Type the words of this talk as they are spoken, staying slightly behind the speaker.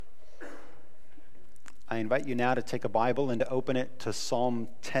invite you now to take a Bible and to open it to Psalm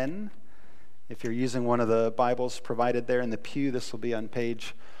 10. If you're using one of the Bibles provided there in the pew, this will be on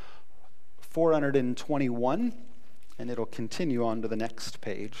page 421, and it'll continue on to the next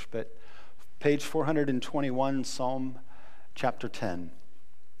page. But page 421, Psalm chapter 10.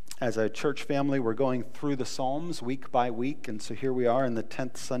 As a church family, we're going through the Psalms week by week, and so here we are in the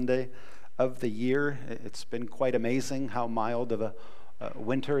 10th Sunday of the year. It's been quite amazing how mild of a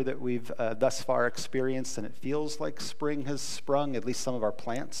winter that we've thus far experienced, and it feels like spring has sprung. At least some of our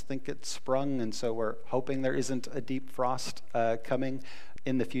plants think it's sprung, and so we're hoping there isn't a deep frost coming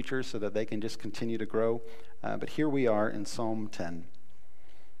in the future so that they can just continue to grow. But here we are in Psalm 10.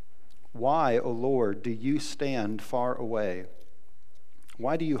 Why, O Lord, do you stand far away?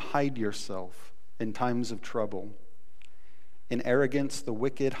 Why do you hide yourself in times of trouble? In arrogance, the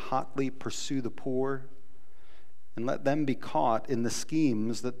wicked hotly pursue the poor, and let them be caught in the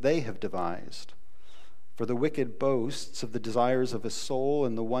schemes that they have devised. For the wicked boasts of the desires of his soul,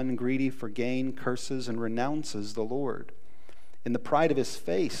 and the one greedy for gain curses and renounces the Lord. In the pride of his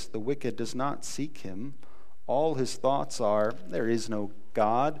face, the wicked does not seek him. All his thoughts are, there is no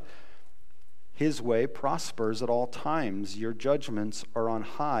God. His way prospers at all times. Your judgments are on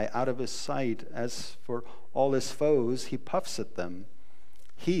high, out of his sight. As for all his foes, he puffs at them.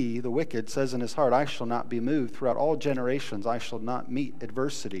 He, the wicked, says in his heart, I shall not be moved. Throughout all generations I shall not meet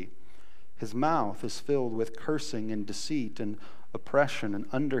adversity. His mouth is filled with cursing and deceit and oppression, and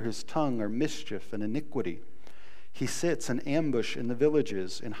under his tongue are mischief and iniquity. He sits in ambush in the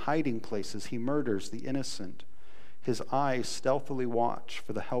villages. In hiding places he murders the innocent. His eyes stealthily watch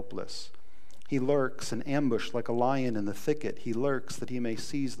for the helpless. He lurks in ambush like a lion in the thicket. He lurks that he may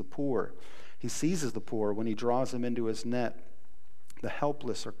seize the poor. He seizes the poor when he draws them into his net. The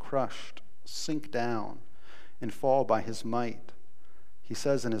helpless are crushed, sink down, and fall by his might. He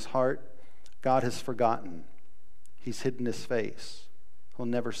says in his heart, God has forgotten. He's hidden his face. He'll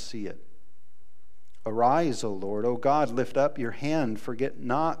never see it. Arise, O Lord. O God, lift up your hand. Forget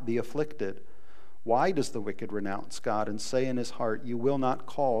not the afflicted. Why does the wicked renounce God and say in his heart, you will not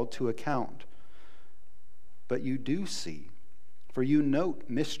call to account? But you do see, for you note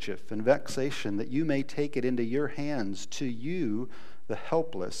mischief and vexation, that you may take it into your hands. To you the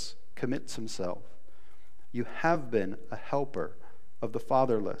helpless commits himself. You have been a helper of the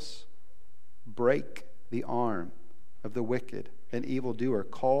fatherless. Break the arm of the wicked and evildoer.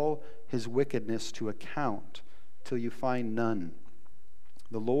 Call his wickedness to account till you find none.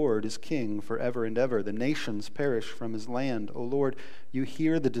 The Lord is king forever and ever. The nations perish from his land. O Lord, you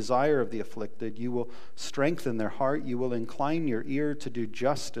hear the desire of the afflicted. You will strengthen their heart. You will incline your ear to do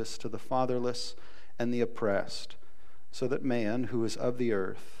justice to the fatherless and the oppressed, so that man who is of the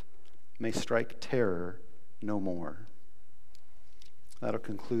earth may strike terror no more. That'll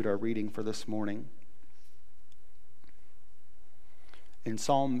conclude our reading for this morning. In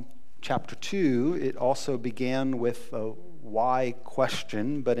Psalm chapter 2, it also began with a why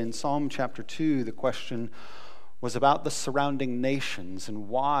question, but in Psalm chapter 2, the question was about the surrounding nations, and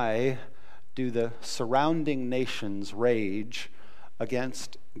why do the surrounding nations rage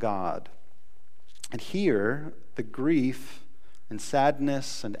against God? And here, the grief and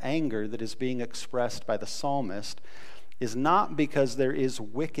sadness and anger that is being expressed by the psalmist is not because there is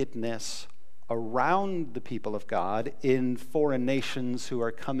wickedness around the people of God in foreign nations who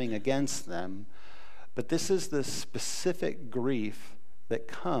are coming against them, but this is the specific grief that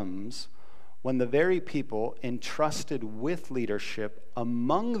comes when the very people entrusted with leadership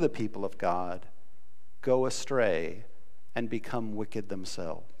among the people of God go astray and become wicked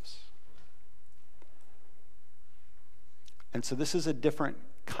themselves. And so this is a different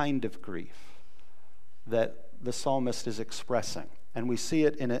kind of grief that the psalmist is expressing. And we see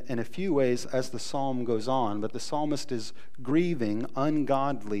it in a few ways as the psalm goes on, but the psalmist is grieving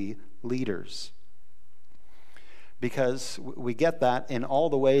ungodly leaders. Because we get that in all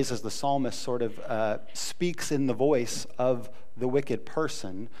the ways as the psalmist sort of speaks in the voice of the wicked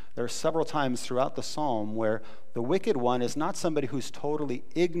person. There are several times throughout the psalm where the wicked one is not somebody who's totally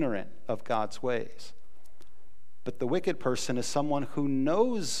ignorant of God's ways, but the wicked person is someone who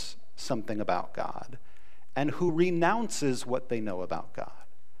knows something about God and who renounces what they know about God,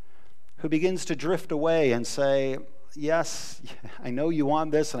 who begins to drift away and say, yes, I know you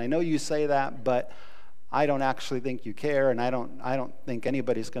want this and I know you say that, but I don't actually think you care, and I don't think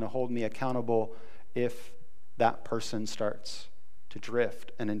anybody's going to hold me accountable if that person starts to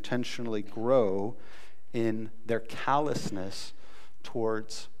drift and intentionally grow in their callousness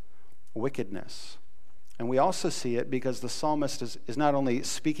towards wickedness. And we also see it because the psalmist is not only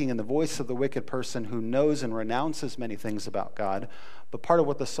speaking in the voice of the wicked person who knows and renounces many things about God, but part of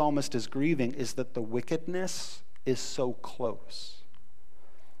what the psalmist is grieving is that the wickedness is so close.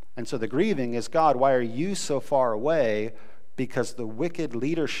 And so the grieving is, God, why are you so far away? Because the wicked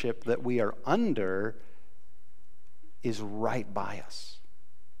leadership that we are under is right by us,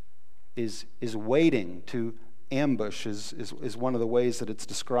 is waiting to ambush, is one of the ways that it's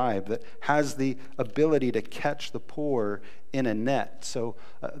described, that has the ability to catch the poor in a net. So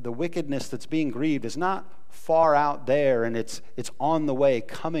the wickedness that's being grieved is not far out there and it's on the way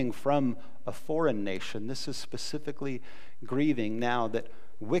coming from a foreign nation. This is specifically grieving now that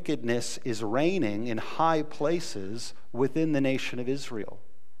wickedness is reigning in high places within the nation of Israel.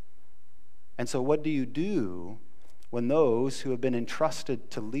 And so what do you do when those who have been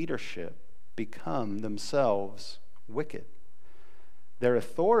entrusted to leadership become themselves wicked? Their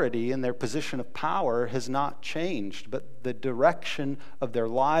authority and their position of power has not changed, but the direction of their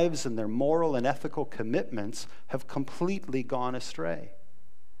lives and their moral and ethical commitments have completely gone astray.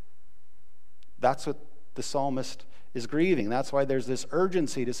 That's what the psalmist is grieving. That's why there's this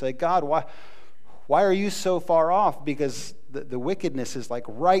urgency to say, God, why are you so far off? Because the wickedness is like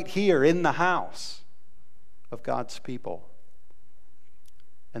right here in the house of God's people.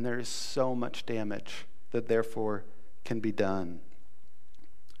 And there is so much damage that therefore can be done.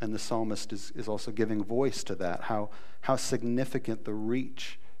 And the psalmist is also giving voice to that, how significant the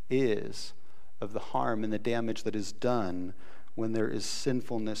reach is of the harm and the damage that is done when there is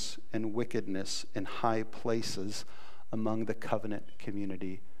sinfulness and wickedness in high places among the covenant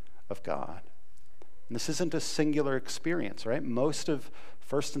community of God. And this isn't a singular experience, right? Most of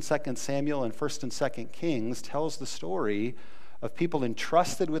 1st and 2nd Samuel and 1st and 2nd Kings tells the story of people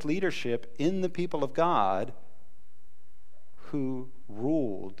entrusted with leadership in the people of God who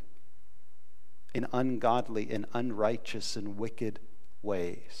ruled in ungodly and unrighteous and wicked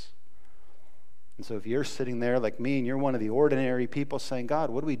ways. And so if you're sitting there like me and you're one of the ordinary people saying, God,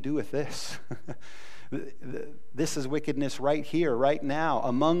 what do we do with this? This is wickedness right here, right now,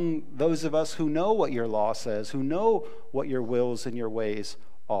 among those of us who know what your law says, who know what your wills and your ways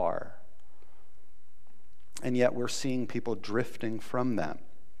are. And yet we're seeing people drifting from them.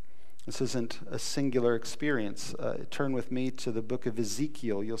 This isn't a singular experience. Turn with me to the book of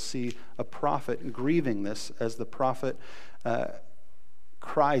Ezekiel. You'll see a prophet grieving this as the prophet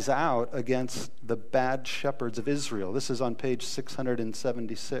cries out against the bad shepherds of Israel. This is on page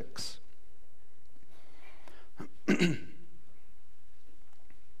 676.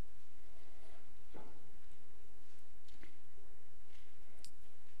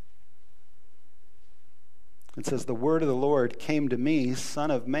 It says, the word of the Lord came to me,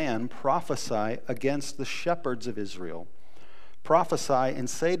 Son of man, prophesy against the shepherds of Israel. Prophesy and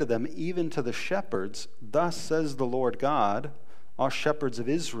say to them, even to the shepherds, thus says the Lord God, all shepherds of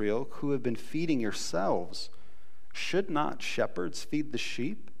Israel who have been feeding yourselves, should not shepherds feed the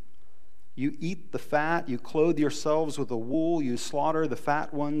sheep? You eat the fat, you clothe yourselves with the wool, you slaughter the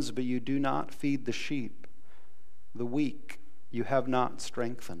fat ones, but you do not feed the sheep. The weak you have not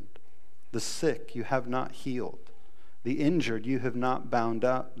strengthened. The sick you have not healed. The injured you have not bound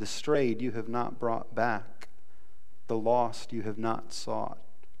up. The strayed you have not brought back. The lost you have not sought.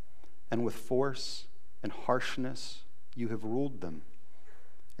 And with force and harshness you have ruled them.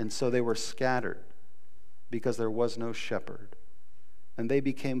 And so they were scattered because there was no shepherd. And they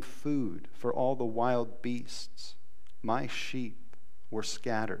became food for all the wild beasts. My sheep were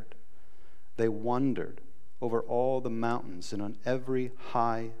scattered. They wandered over all the mountains and on every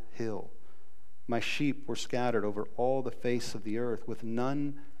high hill. My sheep were scattered over all the face of the earth, with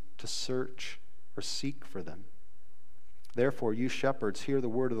none to search or seek for them. Therefore, you shepherds, hear the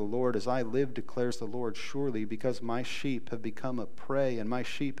word of the Lord. As I live, declares the Lord, surely because my sheep have become a prey, and my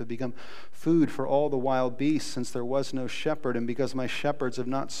sheep have become food for all the wild beasts, since there was no shepherd, and because my shepherds have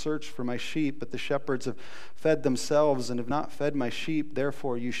not searched for my sheep, but the shepherds have fed themselves and have not fed my sheep,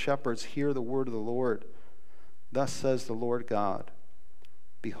 therefore, you shepherds, hear the word of the Lord. Thus says the Lord God,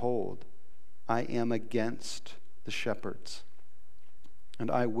 behold, I am against the shepherds,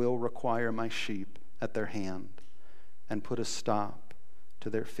 and I will require my sheep at their hand, and put a stop to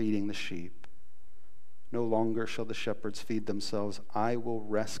their feeding the sheep. No longer shall the shepherds feed themselves. I will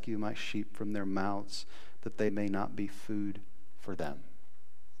rescue my sheep from their mouths, that they may not be food for them.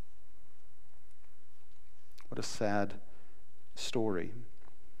 What a sad story,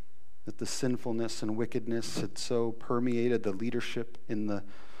 that the sinfulness and wickedness had so permeated the leadership in the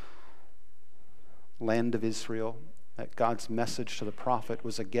land of Israel, that God's message to the prophet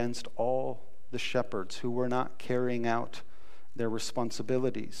was against all the shepherds who were not carrying out their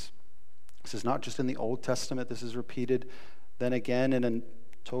responsibilities. This is not just in the Old Testament. This is repeated then again in a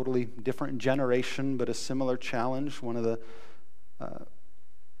totally different generation, but a similar challenge. One of the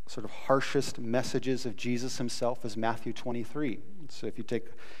sort of harshest messages of Jesus himself is Matthew 23. So if you take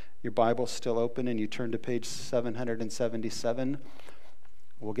your Bible still open and you turn to page 777,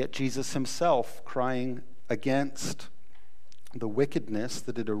 we'll get Jesus himself crying against the wickedness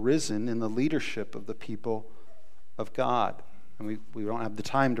that had arisen in the leadership of the people of God. And we don't have the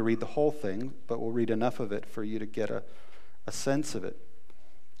time to read the whole thing, but we'll read enough of it for you to get a sense of it.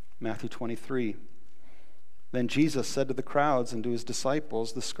 Matthew 23. Then Jesus said to the crowds and to his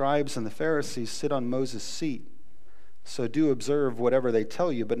disciples, "The scribes and the Pharisees sit on Moses' seat. So do observe whatever they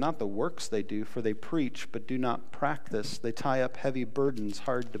tell you, but not the works they do, for they preach, but do not practice. They tie up heavy burdens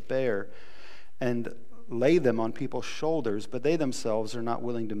hard to bear and lay them on people's shoulders, but they themselves are not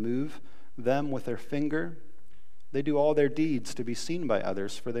willing to move them with their finger. They do all their deeds to be seen by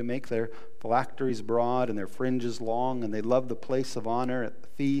others, for they make their phylacteries broad and their fringes long, and they love the place of honor at the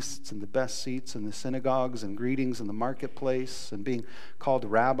feasts and the best seats in the synagogues and greetings in the marketplace and being called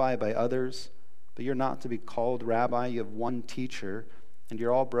rabbi by others. But you're not to be called rabbi. You have one teacher, and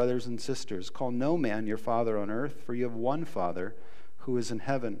you're all brothers and sisters. Call no man your father on earth, for you have one Father who is in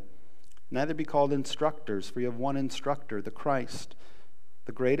heaven. Neither be called instructors, for you have one instructor, the Christ.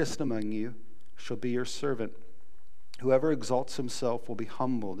 The greatest among you shall be your servant. Whoever exalts himself will be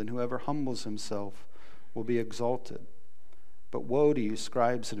humbled, and whoever humbles himself will be exalted. But woe to you,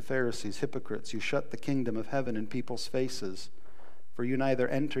 scribes and Pharisees, hypocrites! You shut the kingdom of heaven in people's faces, for you neither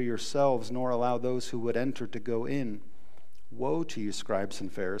enter yourselves nor allow those who would enter to go in. Woe to you, scribes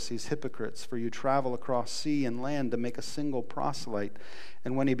and Pharisees, hypocrites! For you travel across sea and land to make a single proselyte,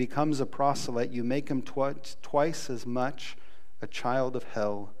 and when he becomes a proselyte, you make him twice as much a child of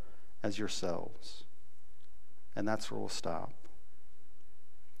hell as yourselves." And that's where we'll stop.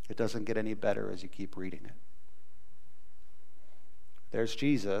 It doesn't get any better as you keep reading it. There's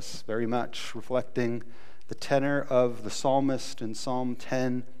Jesus, very much reflecting the tenor of the psalmist in Psalm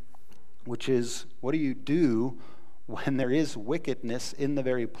 10, which is, what do you do when there is wickedness in the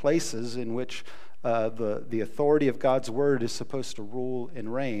very places in which the authority of God's word is supposed to rule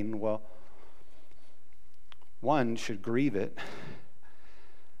and reign? Well, one should grieve it.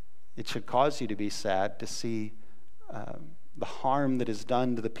 It should cause you to be sad to see the harm that is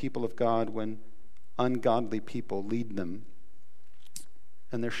done to the people of God when ungodly people lead them.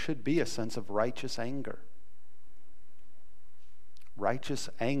 And there should be a sense of righteous anger. Righteous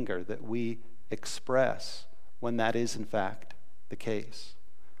anger that we express when that is in fact the case.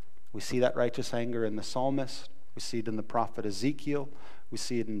 We see that righteous anger in the psalmist. We see it in the prophet Ezekiel. We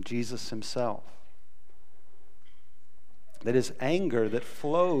see it in Jesus himself. That is anger that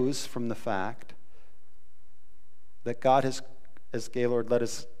flows from the fact that God has, as Gaylord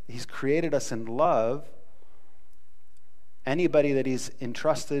he's created us in love. Anybody that he's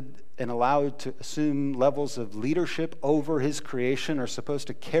entrusted and allowed to assume levels of leadership over his creation are supposed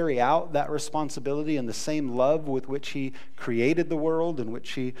to carry out that responsibility in the same love with which he created the world, in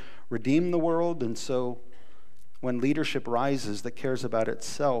which he redeemed the world. And so when leadership rises that cares about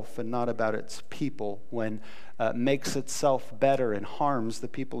itself and not about its people, when makes itself better and harms the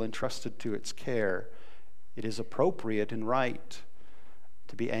people entrusted to its care, it is appropriate and right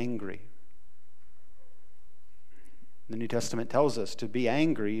to be angry. The New Testament tells us to be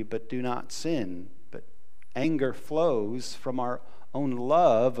angry, but do not sin. But anger flows from our own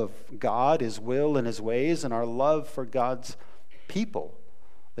love of God, his will, and his ways, and our love for God's people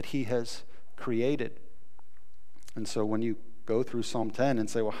that he has created. And so when you go through Psalm 10 and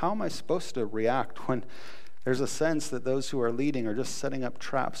say, well, how am I supposed to react when there's a sense that those who are leading are just setting up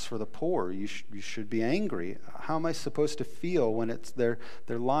traps for the poor? You should be angry. How am I supposed to feel when they're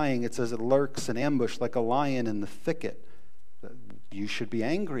lying? It says it lurks in ambush like a lion in the thicket. You should be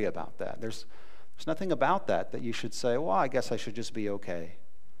angry about that. There's nothing about that you should say, well, I guess I should just be okay.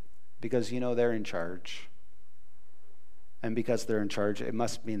 Because, they're in charge. And because they're in charge, it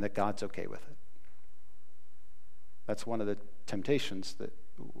must mean that God's okay with it. That's one of the temptations that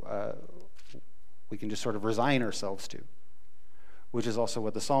we can just sort of resign ourselves to, which is also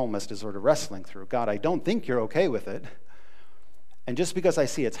what the psalmist is sort of wrestling through. God, I don't think you're okay with it. And just because I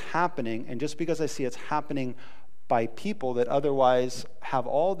see it's happening, and just because I see it's happening by people that otherwise have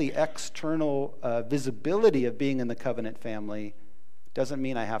all the external visibility of being in the covenant family, doesn't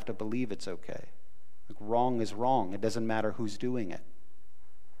mean I have to believe it's okay. Like, wrong is wrong. It doesn't matter who's doing it.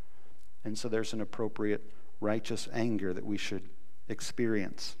 And so there's an appropriate righteous anger that we should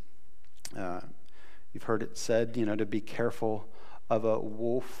experience. You've heard it said, to be careful of a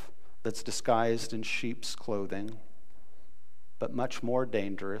wolf that's disguised in sheep's clothing. but much more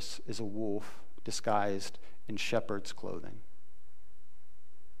dangerous is a wolf disguised in shepherd's clothing.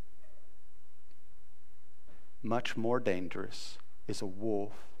 Much more dangerous is a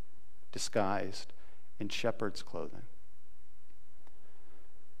wolf disguised in shepherd's clothing.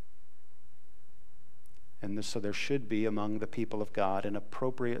 And so there should be among the people of God an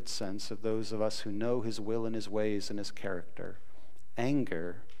appropriate sense of those of us who know his will and his ways and his character.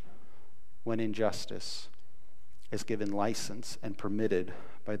 Anger when injustice is given license and permitted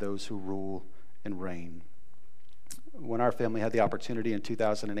by those who rule and reign. When our family had the opportunity in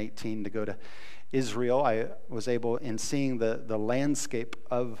 2018 to go to Israel, I was able, in seeing the landscape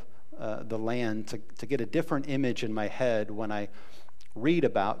of the land, to get a different image in my head when I read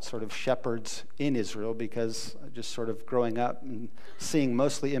about sort of shepherds in Israel, because just sort of growing up and seeing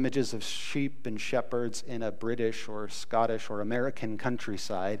mostly images of sheep and shepherds in a British or Scottish or American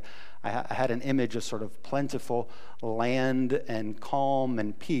countryside, I had an image of sort of plentiful land and calm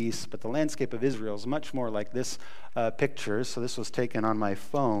and peace, but the landscape of Israel is much more like this picture. So this was taken on my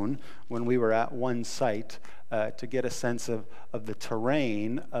phone when we were at one site to get a sense of the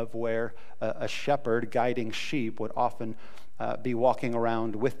terrain of where a shepherd guiding sheep would often be walking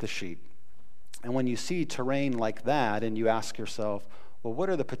around with the sheep. And when you see terrain like that and you ask yourself, well,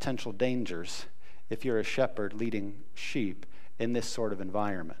 what are the potential dangers if you're a shepherd leading sheep in this sort of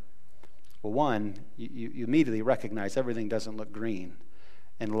environment? Well, one, you immediately recognize everything doesn't look green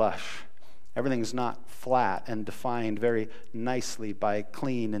and lush. Everything's not flat and defined very nicely by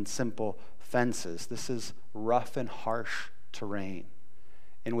clean and simple fences. This is rough and harsh terrain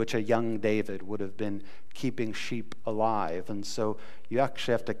in which a young David would have been keeping sheep alive. And so you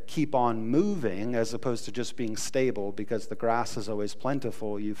actually have to keep on moving as opposed to just being stable, because the grass is always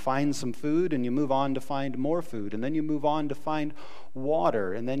plentiful. You find some food and you move on to find more food, and then you move on to find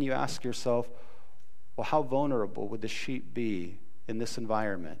water, and then you ask yourself, well, how vulnerable would the sheep be in this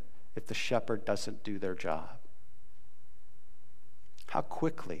environment if the shepherd doesn't do their job? How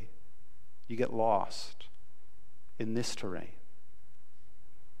quickly you get lost in this terrain.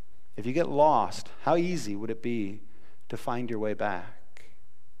 If you get lost, how easy would it be to find your way back?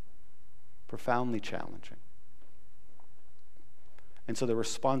 Profoundly challenging. And so the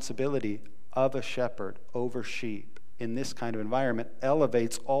responsibility of a shepherd over sheep in this kind of environment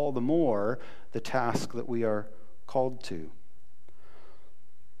elevates all the more the task that we are called to.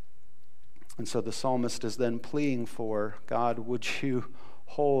 And so the psalmist is then pleading for, God, would you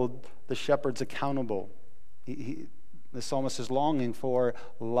hold the shepherds accountable? The psalmist is longing for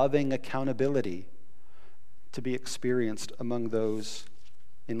loving accountability to be experienced among those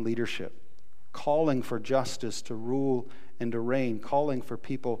in leadership, calling for justice to rule and to reign, calling for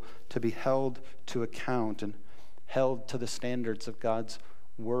people to be held to account and held to the standards of God's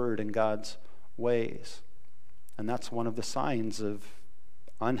word and God's ways. And that's one of the signs of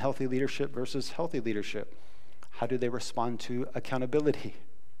unhealthy leadership versus healthy leadership. How do they respond to accountability?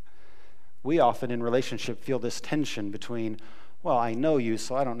 We often in relationship feel this tension between, well, I know you,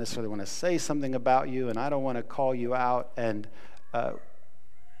 so I don't necessarily want to say something about you, and I don't want to call you out. And the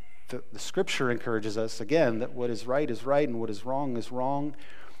scripture encourages us, again, that what is right and what is wrong is wrong.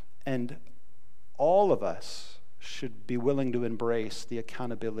 And all of us should be willing to embrace the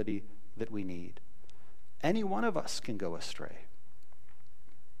accountability that we need. Any one of us can go astray.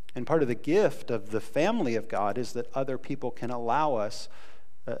 And part of the gift of the family of God is that other people can allow us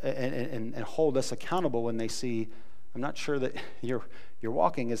and hold us accountable when they see, I'm not sure that you're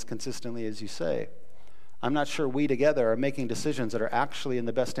walking as consistently as you say. I'm not sure we together are making decisions that are actually in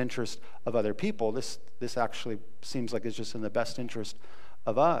the best interest of other people. This actually seems like it's just in the best interest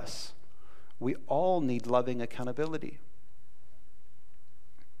of us. We all need loving accountability.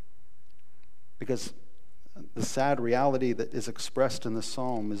 Because the sad reality that is expressed in the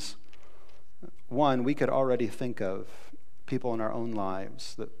psalm is, one, we could already think of people in our own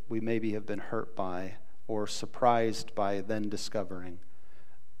lives that we maybe have been hurt by or surprised by then discovering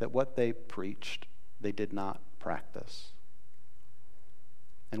that what they preached, they did not practice.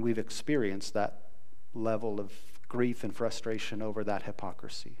 And we've experienced that level of grief and frustration over that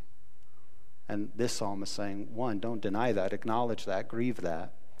hypocrisy. And this psalm is saying, one, don't deny that, acknowledge that, grieve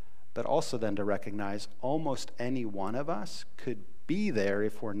that, but also then to recognize almost any one of us could be there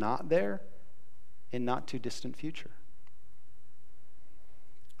if we're not there in not too distant future.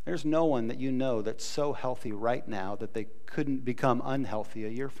 There's no one that you know that's so healthy right now that they couldn't become unhealthy a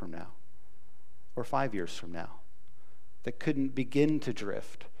year from now or 5 years from now, that couldn't begin to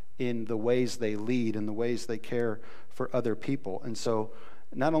drift in the ways they lead and the ways they care for other people. And so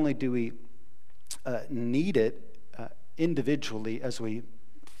not only do we need it individually as we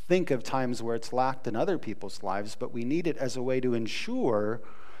think of times where it's lacked in other people's lives, but we need it as a way to ensure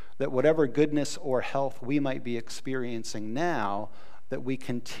that whatever goodness or health we might be experiencing now, that we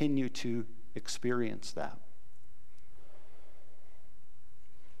continue to experience that.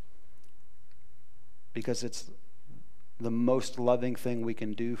 Because it's the most loving thing we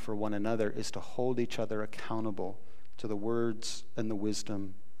can do for one another is to hold each other accountable to the words and the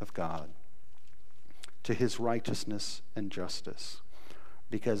wisdom of God, to his righteousness and justice.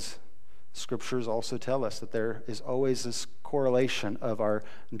 Because scriptures also tell us that there is always this correlation of our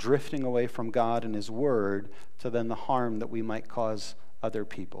drifting away from God and his word to then the harm that we might cause other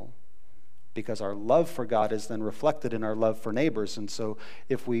people. Because our love for God is then reflected in our love for neighbors. And so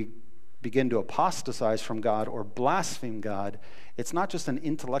if we begin to apostatize from God or blaspheme God, it's not just an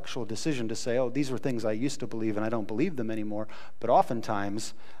intellectual decision to say, oh, these were things I used to believe and I don't believe them anymore. But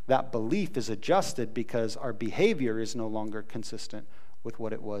oftentimes that belief is adjusted because our behavior is no longer consistent with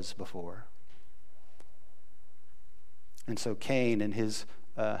what it was before. And so Cain, in his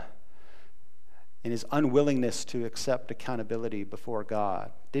unwillingness to accept accountability before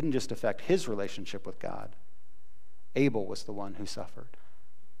God, didn't just affect his relationship with God. Abel was the one who suffered.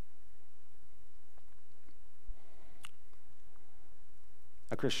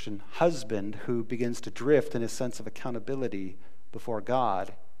 A Christian husband who begins to drift in his sense of accountability before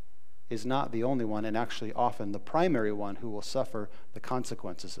God is not the only one, and actually often the primary one, who will suffer the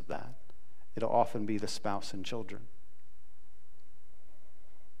consequences of that. It'll often be the spouse and children.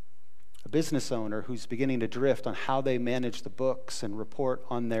 A business owner who's beginning to drift on how they manage the books and report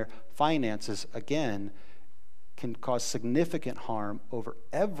on their finances, again, can cause significant harm over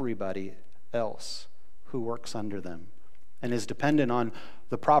everybody else who works under them and is dependent on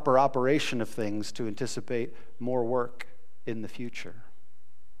the proper operation of things to anticipate more work in the future.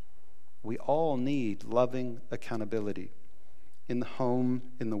 We all need loving accountability in the home,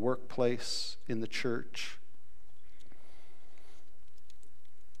 in the workplace, in the church.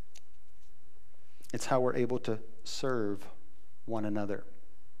 It's how we're able to serve one another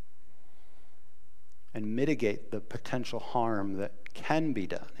and mitigate the potential harm that can be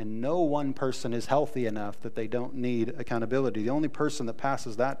done. And no one person is healthy enough that they don't need accountability. The only person that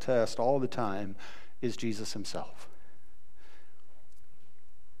passes that test all the time is Jesus himself.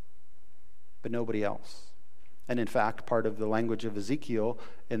 But nobody else. And in fact, part of the language of Ezekiel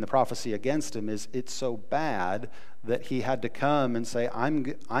in the prophecy against him is it's so bad that he had to come and say,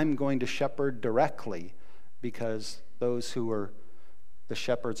 I'm going to shepherd directly, because those who were the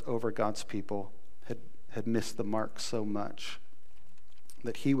shepherds over God's people had missed the mark so much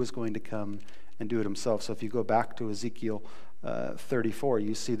that he was going to come and do it himself. So if you go back to Ezekiel 34,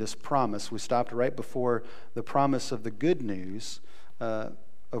 you see this promise. We stopped right before the promise of the good news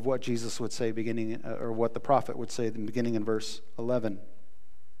of what Jesus would say beginning, or what the prophet would say beginning in verse 11.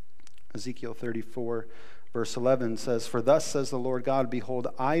 Ezekiel 34, verse 11 says, "For thus says the Lord God, behold,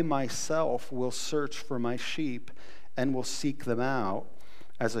 I myself will search for my sheep and will seek them out,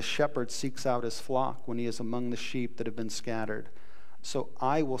 as a shepherd seeks out his flock when he is among the sheep that have been scattered. So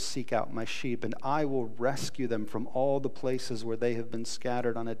I will seek out my sheep, and I will rescue them from all the places where they have been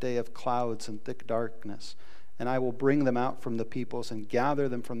scattered on a day of clouds and thick darkness. And I will bring them out from the peoples and gather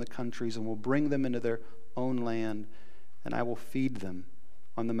them from the countries, and will bring them into their own land. And I will feed them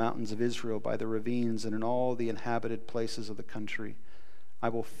on the mountains of Israel, by the ravines, and in all the inhabited places of the country. I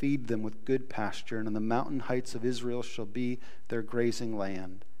will feed them with good pasture, and on the mountain heights of Israel shall be their grazing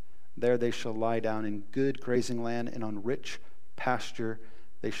land. There they shall lie down in good grazing land, and on rich pasture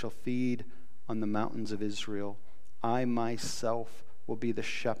they shall feed on the mountains of Israel. I myself will be the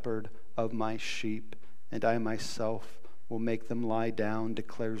shepherd of my sheep, and I myself will make them lie down,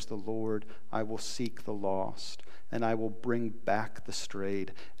 declares the Lord. I will seek the lost, and I will bring back the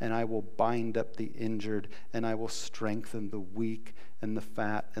strayed, and I will bind up the injured, and I will strengthen the weak, and the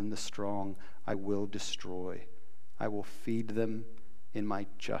fat and the strong I will destroy. I will feed them in my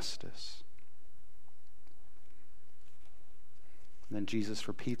justice." And then Jesus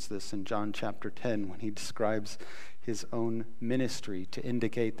repeats this in John chapter 10 when he describes his own ministry to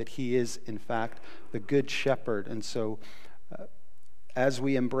indicate that he is, in fact, the good shepherd. And so as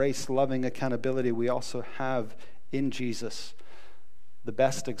we embrace loving accountability, we also have in Jesus the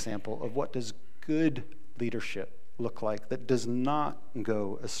best example of what does good leadership look like that does not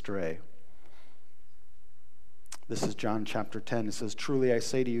go astray. This is John chapter 10. It says, "Truly I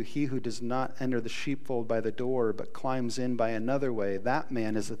say to you, he who does not enter the sheepfold by the door, but climbs in by another way, that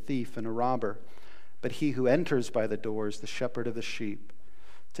man is a thief and a robber. But he who enters by the door is the shepherd of the sheep.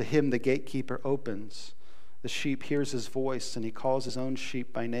 To him the gatekeeper opens. The sheep hears his voice, and he calls his own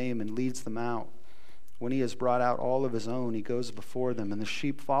sheep by name and leads them out. When he has brought out all of his own, he goes before them, and the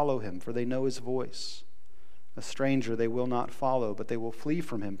sheep follow him, for they know his voice. A stranger they will not follow, but they will flee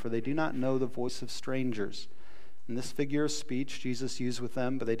from him, for they do not know the voice of strangers. And this figure of speech Jesus used with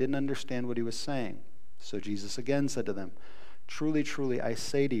them, but they didn't understand what he was saying. So Jesus again said to them, "Truly, truly, I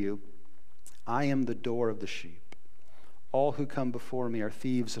say to you, I am the door of the sheep. All who come before me are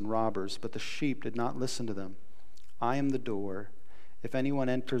thieves and robbers, but the sheep did not listen to them. I am the door. If anyone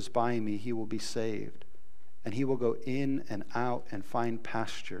enters by me, he will be saved, and he will go in and out and find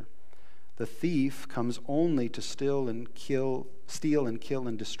pasture. The thief comes only to steal and kill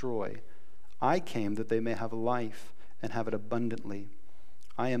and destroy. I came that they may have life and have it abundantly.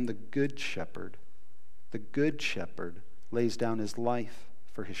 I am the good shepherd. The good shepherd lays down his life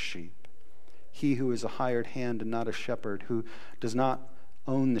for his sheep. He who is a hired hand and not a shepherd, who does not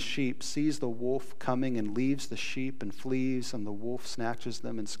own the sheep, sees the wolf coming and leaves the sheep and flees, and the wolf snatches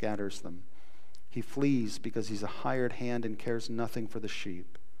them and scatters them. He flees because he's a hired hand and cares nothing for the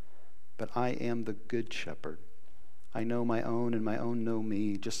sheep. But I am the good shepherd. I know my own, and my own know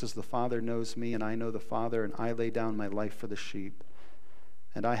me, just as the Father knows me, and I know the Father, and I lay down my life for the sheep.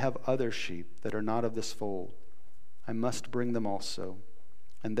 And I have other sheep that are not of this fold. I must bring them also,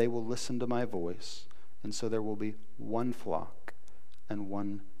 and they will listen to my voice, and so there will be one flock and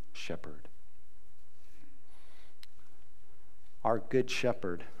one shepherd." Our good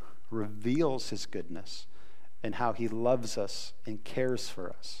shepherd reveals his goodness and how he loves us and cares for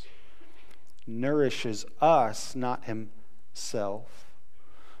us, nourishes us, not himself,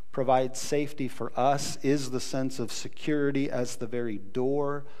 provides safety for us, is the sense of security as the very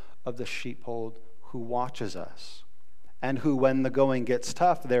door of the sheepfold, who watches us, and who, when the going gets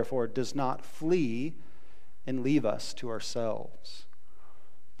tough, therefore does not flee and leave us to ourselves,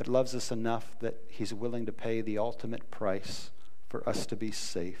 but loves us enough that he's willing to pay the ultimate price for us to be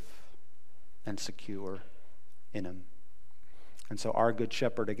safe and secure in him. And so our good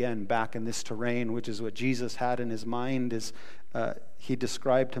shepherd, again, back in this terrain, which is what Jesus had in his mind, is he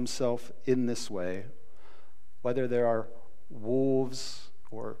described himself in this way. Whether there are wolves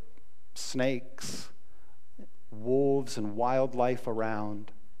or snakes, wolves and wildlife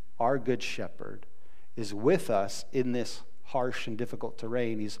around, our good shepherd is with us in this harsh and difficult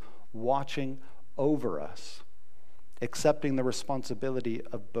terrain. He's watching over us, accepting the responsibility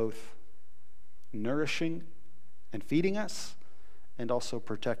of both nourishing and feeding us, and also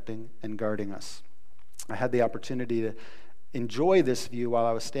protecting and guarding us. I had the opportunity to enjoy this view while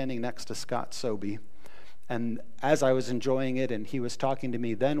I was standing next to Scott Sobey. And as I was enjoying it and he was talking to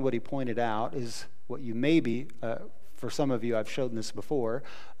me, then what he pointed out is what you maybe, for some of you I've shown this before,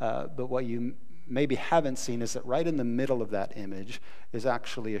 but what you maybe haven't seen is that right in the middle of that image is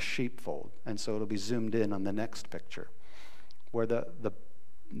actually a sheepfold. And so it'll be zoomed in on the next picture, where the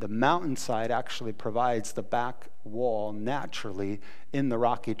mountainside actually provides the back wall naturally in the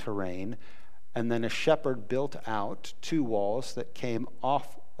rocky terrain, and then a shepherd built out two walls that came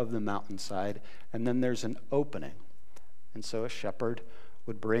off of the mountainside, and then there's an opening. And so a shepherd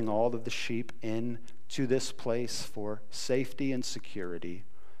would bring all of the sheep in to this place for safety and security,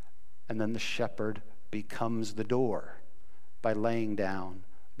 and then the shepherd becomes the door by laying down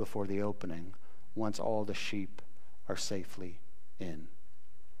before the opening once all the sheep are safely in,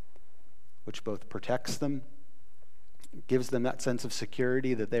 which both protects them, gives them that sense of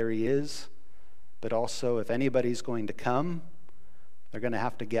security that there he is, but also if anybody's going to come, they're going to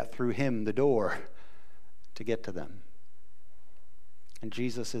have to get through him, the door, to get to them. And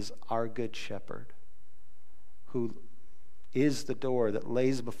Jesus is our good shepherd, who is the door that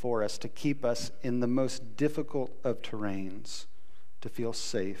lays before us to keep us in the most difficult of terrains, to feel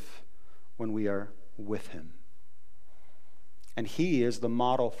safe when we are with him. And he is the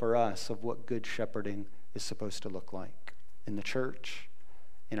model for us of what good shepherding is supposed to look like in the church,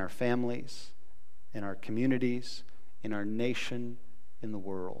 in our families, in our communities, in our nation, in the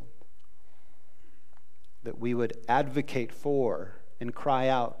world. That we would advocate for and cry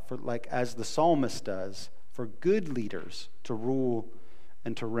out for, like as the psalmist does, for good leaders to rule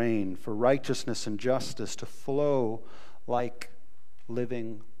and to reign, for righteousness and justice to flow like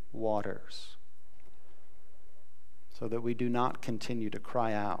living waters, so that we do not continue to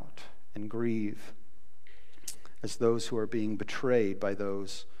cry out and grieve as those who are being betrayed by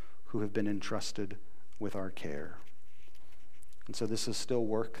those who have been entrusted with our care. And so this is still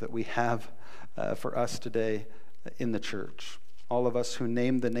work that we have for us today in the church. All of us who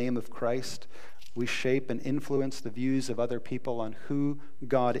name the name of Christ, we shape and influence the views of other people on who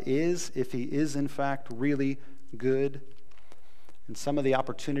God is, if he is in fact really good. And some of the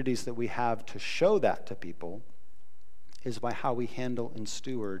opportunities that we have to show that to people is by how we handle and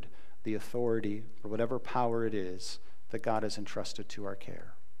steward the authority, or whatever power it is that God has entrusted to our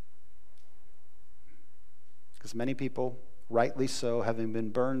care. Because many people, rightly so, having been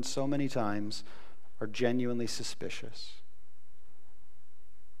burned so many times, are genuinely suspicious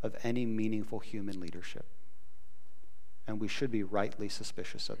of any meaningful human leadership. And we should be rightly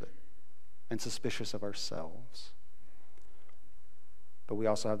suspicious of it and suspicious of ourselves. But we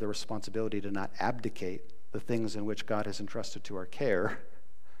also have the responsibility to not abdicate the things in which God has entrusted to our care.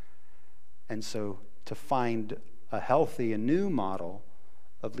 And so to find a healthy and new model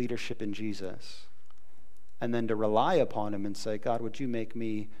of leadership in Jesus, and then to rely upon him and say, God, would you make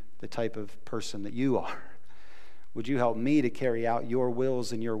me the type of person that you are? Would you help me to carry out your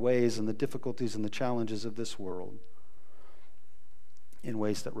wills and your ways and the difficulties and the challenges of this world in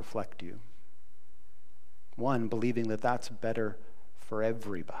ways that reflect you? One, believing that that's better for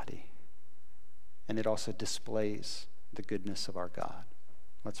everybody. And it also displays the goodness of our God.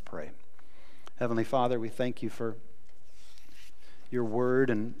 Let's pray. Heavenly Father, we thank you for your word,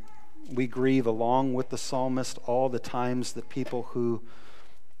 and we grieve along with the psalmist all the times that people who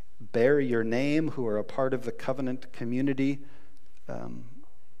bear your name, who are a part of the covenant community,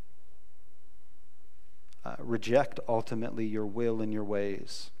 reject ultimately your will and your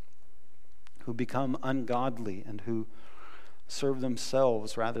ways, who become ungodly and who serve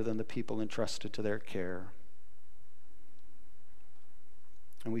themselves rather than the people entrusted to their care.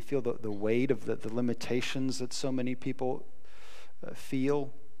 And we feel the weight of the limitations that so many people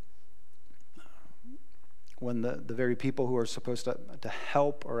feel when the very people who are supposed to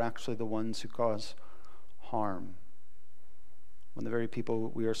help are actually the ones who cause harm. When the very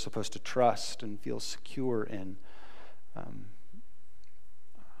people we are supposed to trust and feel secure in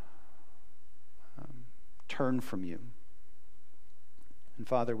turn from you. And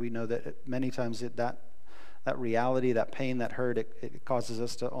Father, we know that many times that reality, that pain, that hurt, it causes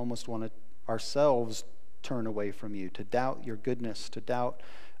us to almost want to ourselves turn away from you, to doubt your goodness, to doubt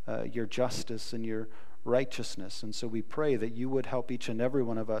your justice and your righteousness. And so we pray that you would help each and every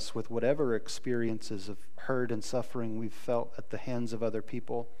one of us with whatever experiences of hurt and suffering we've felt at the hands of other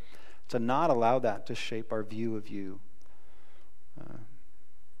people, to not allow that to shape our view of you,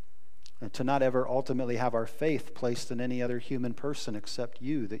 and to not ever ultimately have our faith placed in any other human person except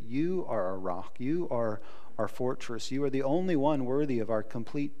you, that you are our rock, you are our fortress, you are the only one worthy of our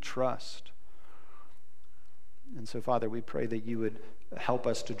complete trust. And so, Father, we pray that you would help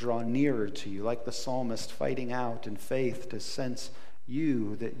us to draw nearer to you, like the psalmist fighting out in faith to sense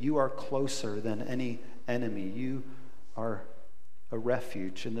you, that you are closer than any enemy. You are a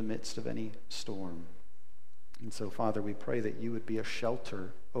refuge in the midst of any storm. And so, Father, we pray that you would be a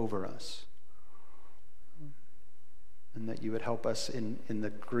shelter over us, and that you would help us in the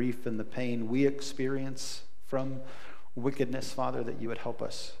grief and the pain we experience from wickedness, Father, that you would help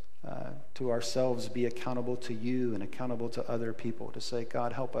us to ourselves be accountable to you and accountable to other people, to say,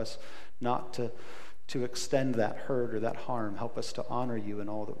 God, help us not to extend that hurt or that harm. Help us to honor you in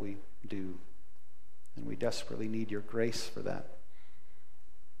all that we do. And we desperately need your grace for that.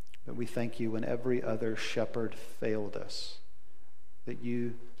 But we thank you when every other shepherd failed us, that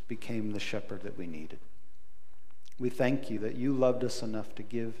you became the shepherd that we needed. We thank you that you loved us enough to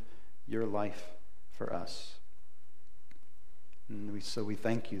give your life for us. And so we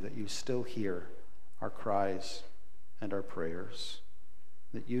thank you that you still hear our cries and our prayers,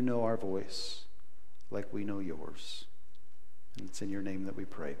 that you know our voice like we know yours. And it's in your name that we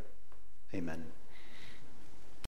pray. Amen.